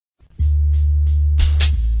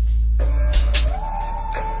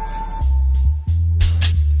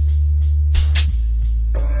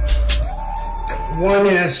One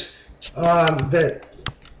is that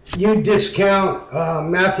you discount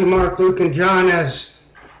Matthew, Mark, Luke, and John as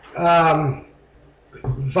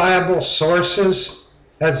viable sources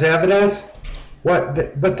as evidence. But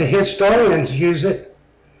the historians use it,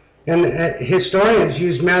 and historians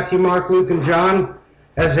use Matthew, Mark, Luke, and John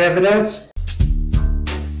as evidence.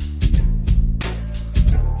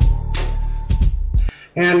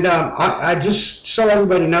 And I just, so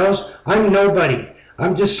everybody knows, I'm nobody.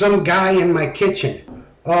 I'm just some guy in my kitchen.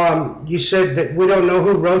 You said that we don't know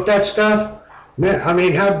who wrote that stuff? Man, I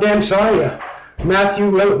mean, how dense are you? Matthew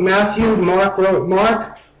wrote Matthew, Mark wrote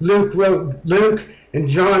Mark, Luke wrote Luke, and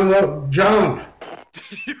John wrote John.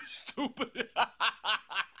 You stupid.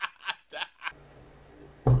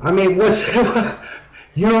 I mean,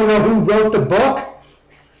 you don't know who wrote the book?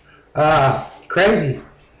 Crazy.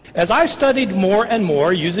 As I studied more and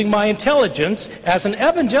more using my intelligence as an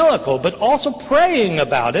evangelical, but also praying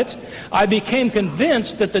about it, I became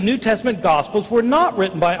convinced that the New Testament Gospels were not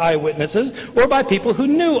written by eyewitnesses or by people who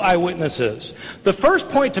knew eyewitnesses. The first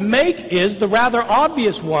point to make is the rather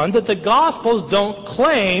obvious one that the Gospels don't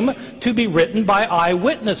claim to be written by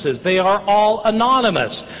eyewitnesses. They are all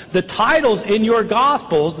anonymous. The titles in your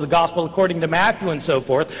Gospels, the Gospel according to Matthew and so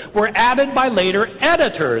forth, were added by later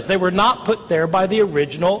editors. They were not put there by the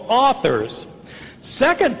original authors.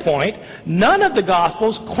 Second point, none of the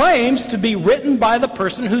Gospels claims to be written by the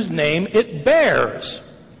person whose name it bears.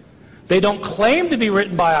 They don't claim to be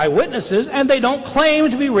written by eyewitnesses, and they don't claim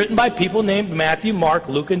to be written by people named Matthew, Mark,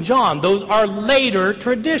 Luke, and John. Those are later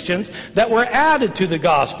traditions that were added to the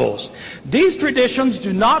Gospels. These traditions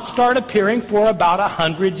do not start appearing for about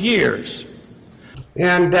 100 years.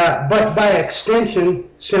 And but by extension,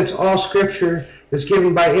 since all Scripture is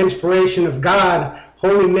given by inspiration of God,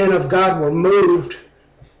 holy men of God were moved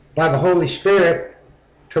by the Holy Spirit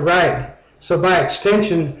to write. So by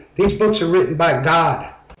extension, these books are written by God.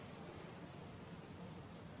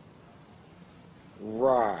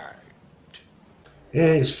 Right.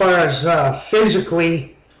 And as far as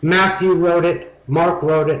physically, Matthew wrote it, Mark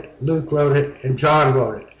wrote it, Luke wrote it, and John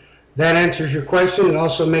wrote it. That answers your question. It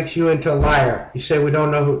also makes you into a liar. You say we don't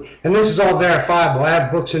know who. And this is all verifiable. I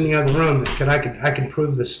have books in the other room that I can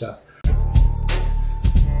prove this stuff.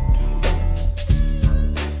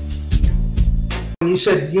 You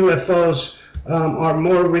said UFOs are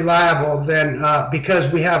more reliable than because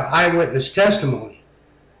we have eyewitness testimony,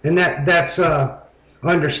 and that's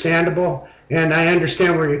understandable, and I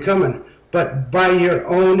understand where you're coming. But by your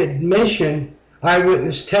own admission,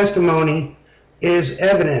 eyewitness testimony is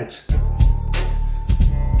evidence.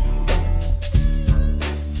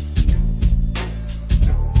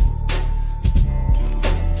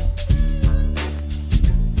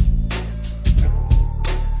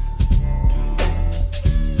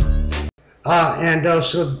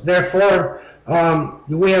 So therefore,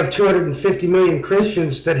 we have 250 million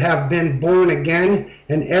Christians that have been born again,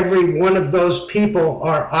 and every one of those people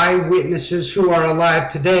are eyewitnesses who are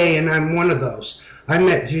alive today, and I'm one of those. I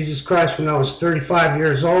met Jesus Christ when I was 35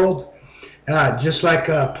 years old, just like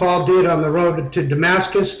Paul did on the road to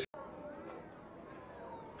Damascus.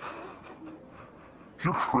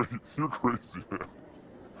 You're crazy, man.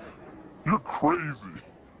 You're crazy.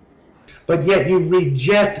 But yet you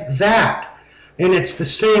reject that. And it's the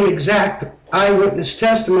same exact eyewitness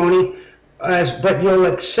testimony, but you'll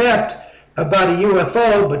accept about a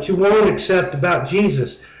UFO, but you won't accept about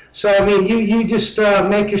Jesus. So, I mean, you just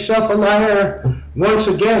make yourself a liar once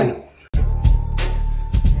again.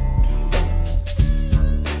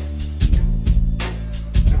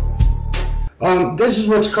 This is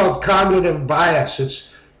what's called cognitive bias. It's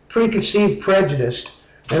preconceived prejudice.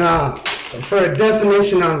 And for a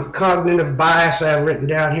definition on cognitive bias I have written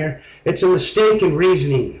down here, it's a mistake in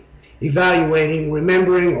reasoning, evaluating,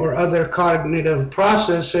 remembering, or other cognitive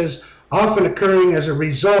processes often occurring as a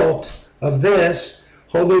result of this,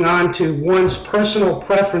 holding on to one's personal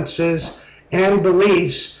preferences and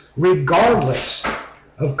beliefs regardless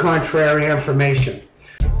of contrary information.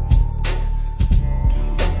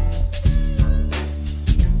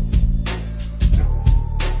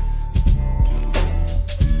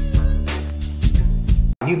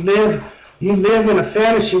 You live in a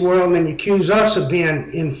fantasy world and you accuse us of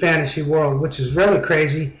being in fantasy world, which is really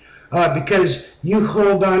crazy, because you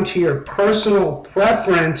hold on to your personal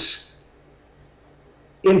preference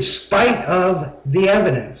in spite of the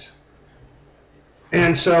evidence.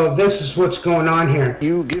 And so this is what's going on here.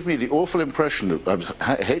 You give me the awful impression,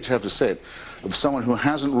 I hate to have to say it, of someone who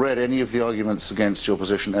hasn't read any of the arguments against your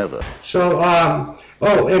position ever. So,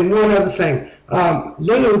 oh, and one other thing.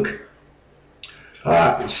 Luke,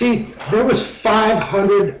 see, there was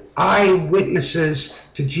 500 eyewitnesses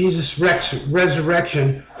to Jesus'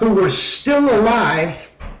 resurrection who were still alive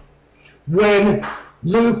when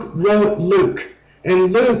Luke wrote Luke.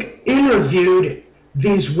 And Luke interviewed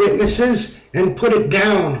these witnesses and put it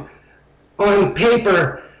down on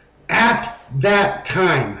paper at that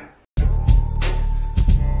time.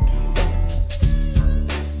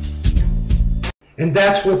 And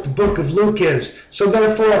that's what the book of Luke is. So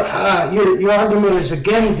therefore, your argument is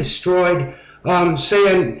again destroyed,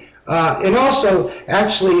 saying, and also,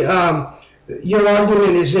 actually, your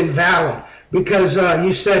argument is invalid, because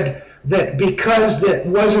you said that because that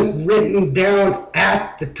wasn't written down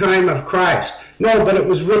at the time of Christ. No, but it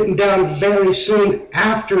was written down very soon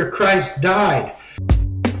after Christ died.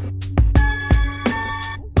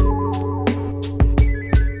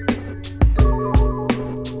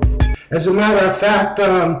 As a matter of fact,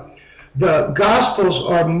 the Gospels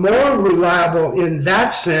are more reliable in that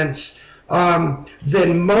sense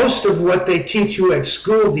than most of what they teach you at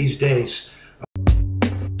school these days.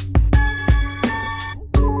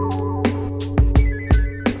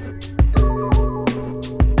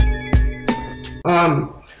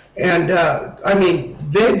 I mean,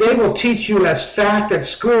 they will teach you as fact at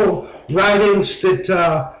school writings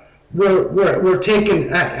that were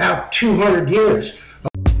taken out 200 years.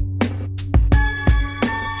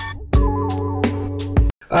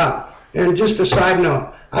 And just a side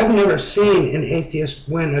note, I've never seen an atheist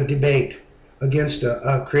win a debate against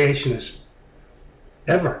a creationist.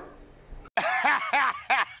 Ever.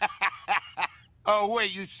 Oh,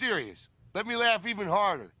 wait, you serious? Let me laugh even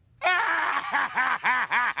harder.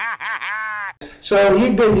 So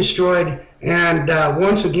you've been destroyed, and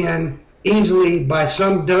once again, easily by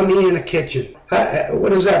some dummy in a kitchen. What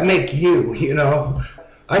does that make you, you know?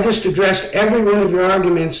 I just addressed every one of your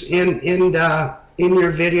arguments in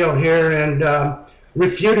your video here and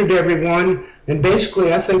refuted everyone, and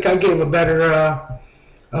basically I think I gave a better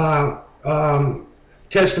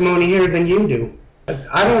testimony here than you do.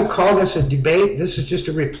 I don't call this a debate, this is just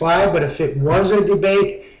a reply, but if it was a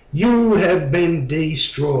debate, you have been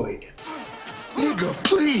destroyed. Nigga,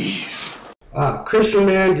 please. Christian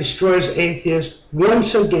man destroys atheist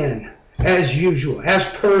once again, as usual, as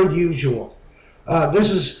per usual.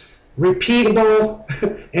 This is repeatable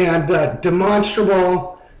and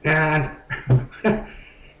demonstrable, and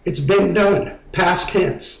it's been done, past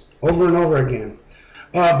tense, over and over again.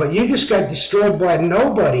 But you just got destroyed by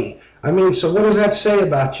nobody. I mean, so what does that say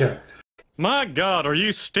about you? My God, are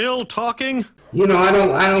you still talking? You know, I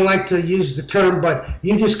don't like to use the term, but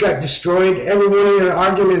you just got destroyed. Every one of your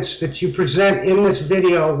arguments that you present in this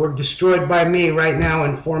video were destroyed by me right now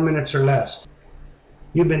in 4 minutes or less.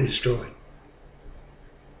 You've been destroyed.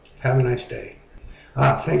 Have a nice day.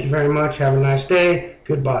 Thank you very much. Have a nice day.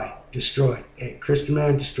 Goodbye. Destroyed. A Christian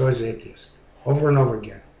man destroys atheists. Over and over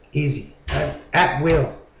again. Easy. At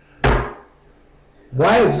will.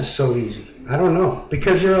 Why is this so easy? I don't know.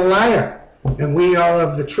 Because you're a liar. And we are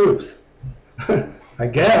of the truth. I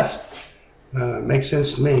guess. Makes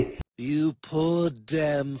sense to me. You poor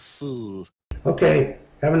damn fool. Okay.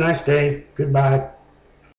 Have a nice day. Goodbye.